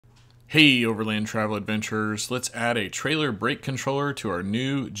Hey Overland Travel Adventures, let's add a trailer brake controller to our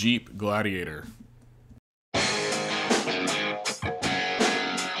new Jeep Gladiator.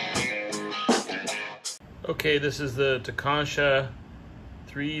 Okay, this is the Tekonsha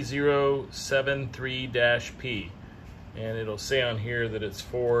 3073-P, and it'll say on here that it's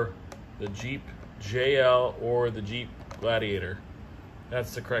for the Jeep JL or the Jeep Gladiator.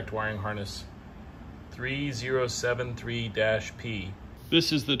 That's the correct wiring harness. 3073-P.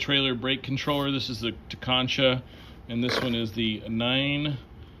 This is the trailer brake controller. This is the Tekonsha, and this one is the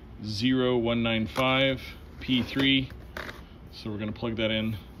 90195P3. So we're going to plug that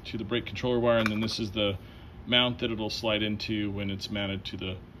in to the brake controller wire, and then this is the mount that it'll slide into when it's mounted to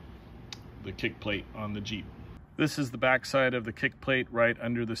the kick plate on the Jeep. This is the back side of the kick plate right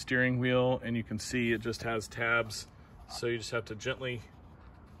under the steering wheel, and you can see it just has tabs. So you just have to gently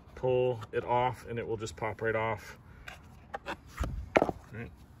pull it off and it will just pop right off. Right.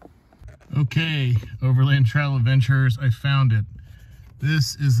 Okay, Overland Travel Adventures, I found it.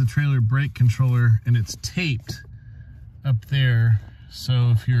 This is the trailer brake controller, and it's taped up there.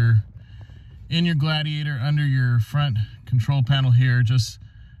 So if you're in your Gladiator under your front control panel here, just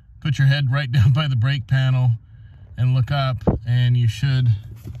put your head right down by the brake panel and look up, and you should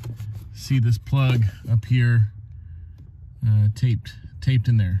see this plug up here taped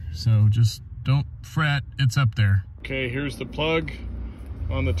in there. So just don't fret, it's up there. Okay, here's the plug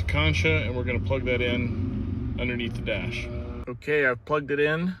on the Tekonsha, and we're going to plug that in underneath the dash. Okay, I've plugged it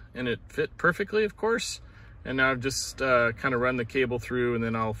in and it fit perfectly, of course, and now I've just kind of run the cable through, and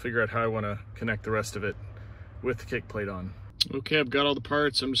then I'll figure out how I want to connect the rest of it with the kick plate on. Okay, I've got all the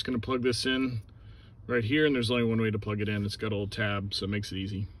parts. I'm just going to plug this in right here, and there's only one way to plug it in. It's got a little tab, so it makes it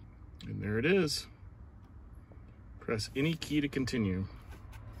easy. And there it is. Press any key to continue.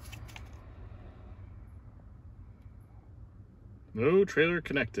 No trailer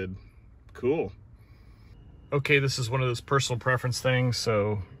connected. Cool. Okay, this is one of those personal preference things,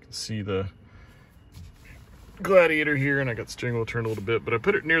 so you can see the Gladiator here, and I got the steering wheel turned a little bit, but I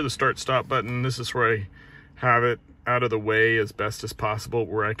put it near the start-stop button. This is where I have it out of the way as best as possible,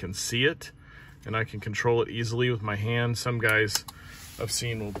 where I can see it, and I can control it easily with my hand. Some guys I've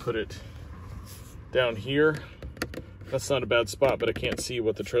seen will put it down here. That's not a bad spot, but I can't see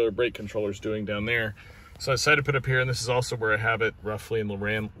what the trailer brake controller is doing down there. So I decided to put it up here, and this is also where I have it roughly in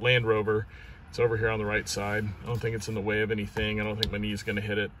the Land Rover. It's over here on the right side. I don't think it's in the way of anything. I don't think my knee's gonna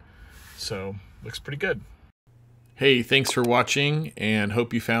hit it. So, looks pretty good. Hey, thanks for watching, and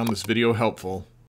hope you found this video helpful.